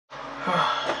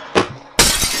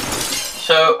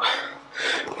So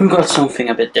we've got something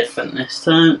a bit different this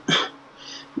time.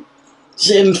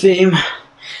 Same theme,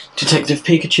 Detective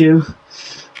Pikachu,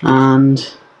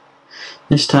 and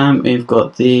this time we've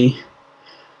got the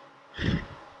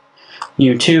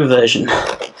mewtwo version.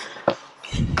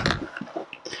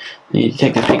 The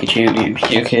Detective Pikachu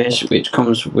mewtwo case, which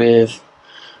comes with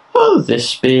this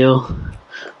spiel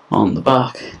on the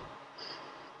back.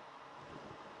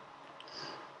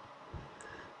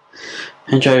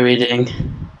 Enjoy reading.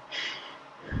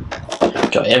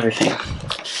 Enjoy everything.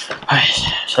 Right,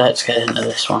 so let's get into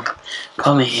this one.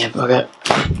 Come here, bugger.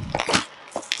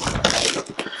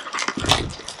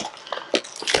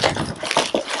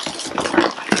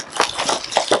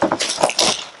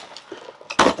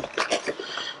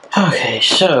 Okay,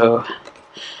 so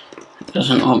it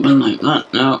doesn't open like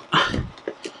that, no.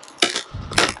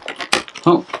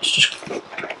 Oh, it's just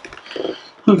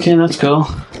okay, that's cool.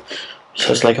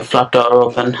 So it's like a flat door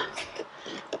open,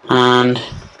 and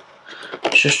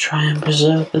just try and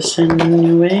preserve this in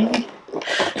any way.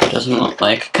 Doesn't look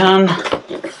like I can.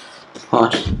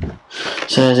 What?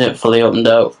 Says it fully opened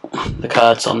out. The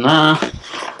card's on there.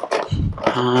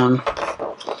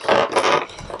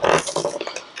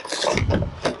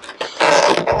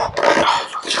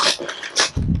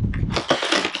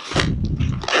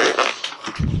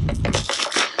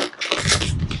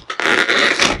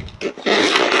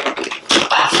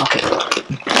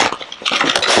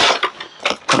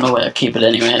 Don't know where to keep it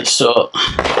anyway, so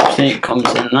I think it comes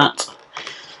in that.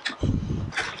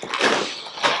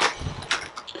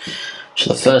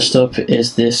 So the first up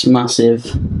is this massive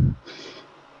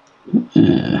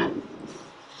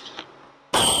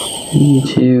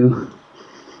mewtwo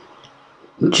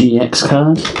GX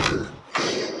card.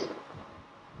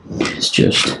 It's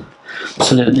just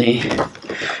absolutely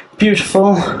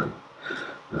beautiful.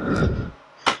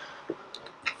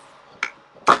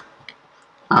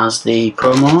 As the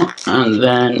promo, and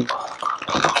then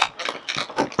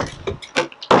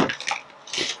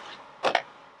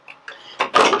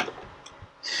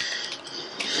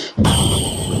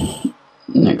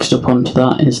next up onto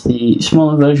that is the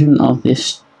smaller version of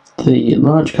this, the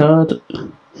large card,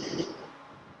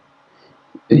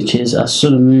 which is a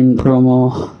Sun and Moon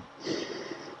promo,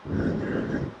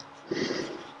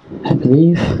 I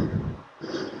believe.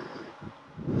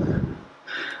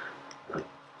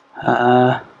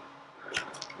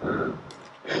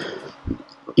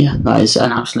 Yeah, that is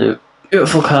an absolute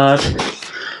beautiful card.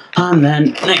 And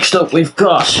then next up we've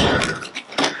got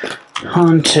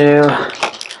onto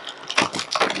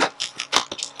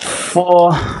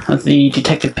 4 of the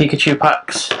Detective Pikachu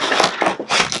packs,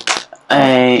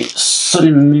 a Sun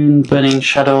and Moon Burning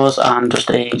Shadows and just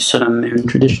a Sun and Moon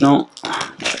traditional.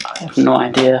 I have no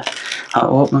idea how to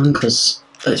open, because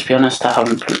let's be honest, I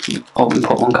haven't opened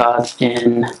Pokemon cards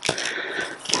in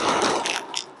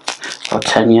about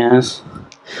 10 years.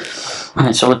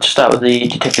 Alright, so we'll just start with the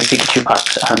Detective Pikachu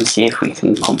packs and see if we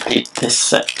can complete this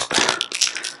set.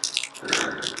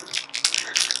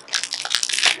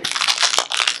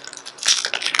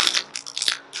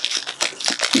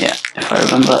 Yeah, if I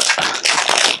remember.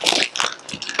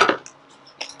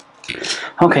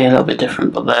 Okay, a little bit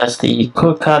different, but there's the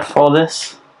code card for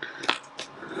this.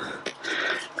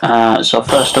 So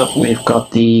first up we've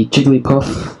got the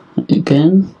Jigglypuff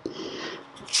again.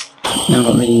 Then we've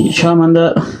got the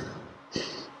Charmander,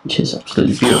 which is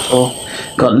absolutely beautiful.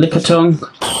 Got Lickitung,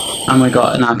 and we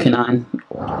got an Arcanine.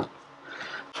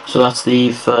 So that's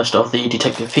the first of the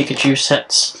Detective Pikachu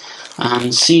sets,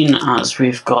 and seeing as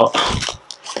we've got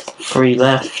 3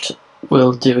 left,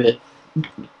 we'll do it.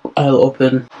 I'll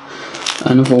open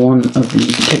another one of the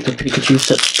Detective Pikachu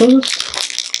sets first.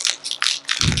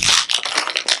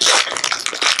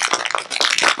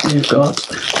 We've got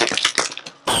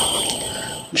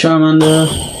Charmander,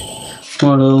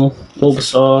 Model,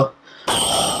 Bulbasaur.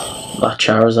 That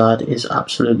Charizard is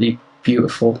absolutely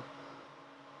beautiful.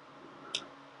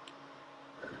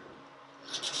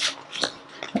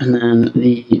 And then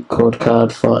the code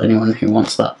card for anyone who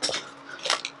wants that.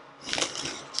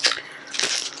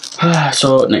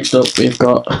 So next up we've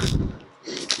got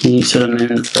the Sun and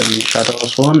Moon Burning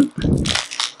Shadows one.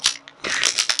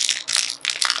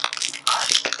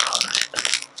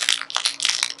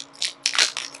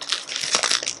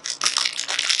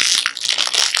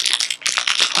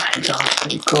 There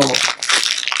you go.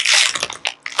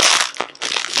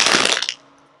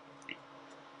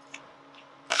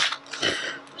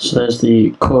 So there's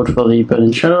the code for the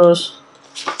Burning Shadows,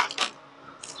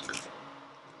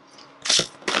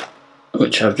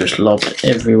 which I've just lobbed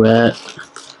everywhere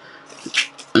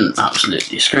and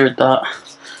absolutely screwed that.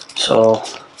 So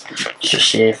just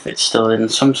see if it's still in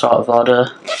some sort of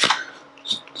order.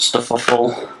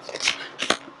 Stuffle,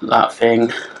 that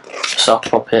thing, sock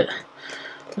puppet,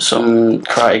 some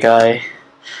karate guy,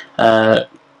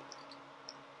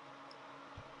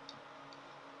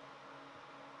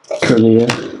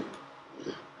 Curlier,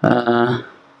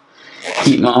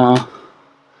 Heatmore,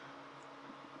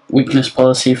 weakness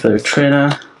policy for the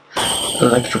trainer,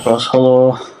 Electrocross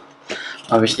Hollow.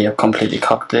 Obviously I've completely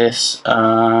cocked this,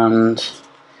 and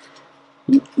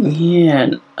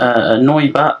yeah, a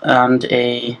Noibat and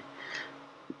a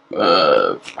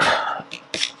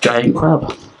giant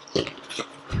crab,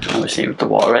 obviously with the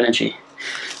water energy.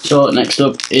 So next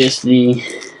up is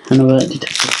another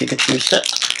Detective Pikachu set.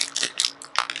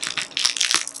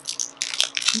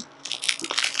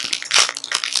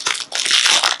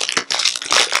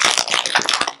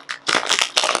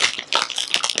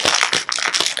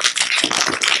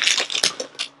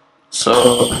 So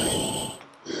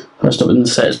first up in the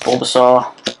set is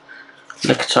Bulbasaur,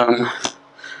 Lickitung,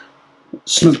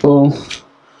 Snowball,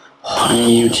 and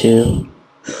Mewtwo.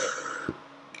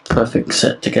 Perfect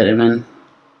set to get him in.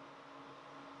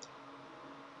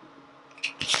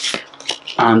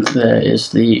 And there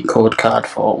is the code card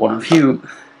for one of you.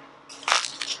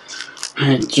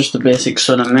 It's just the basic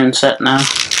Sun and Moon set now.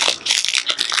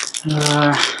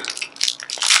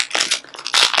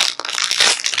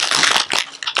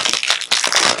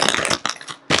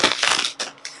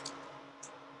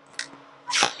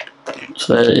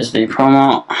 So there is the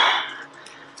promo.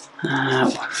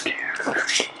 1, 2,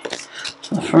 3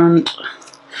 to the front.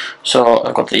 So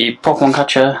I've got the Pokemon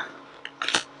catcher,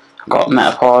 I've got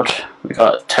Metapod, we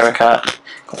got Terracat,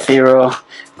 got Fearow,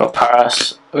 we've got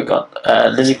Paras, we've got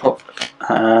Lizzypup,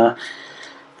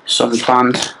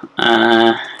 Sunplant,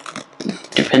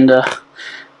 Dupinda,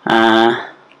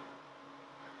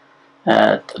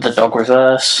 the Dog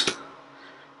Reverse,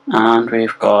 and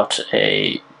we've got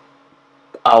a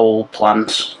Owl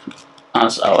Plant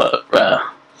as our rare,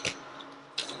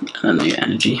 and then the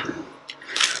energy.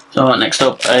 So next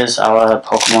up is our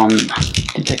Pokemon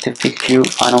Detective Pikachu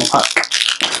final pack.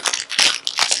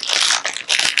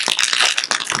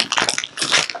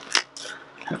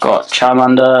 I've got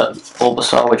Charmander,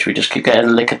 Bulbasaur, which we just keep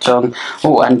getting, Lickitung,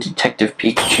 oh, and Detective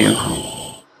Pikachu.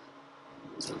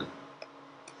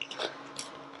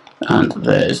 And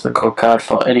there is the code card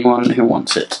for anyone who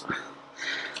wants it.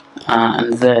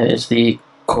 And there is the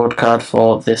code card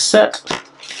for this set.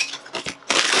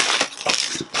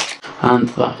 And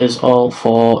that is all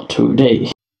for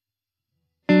today.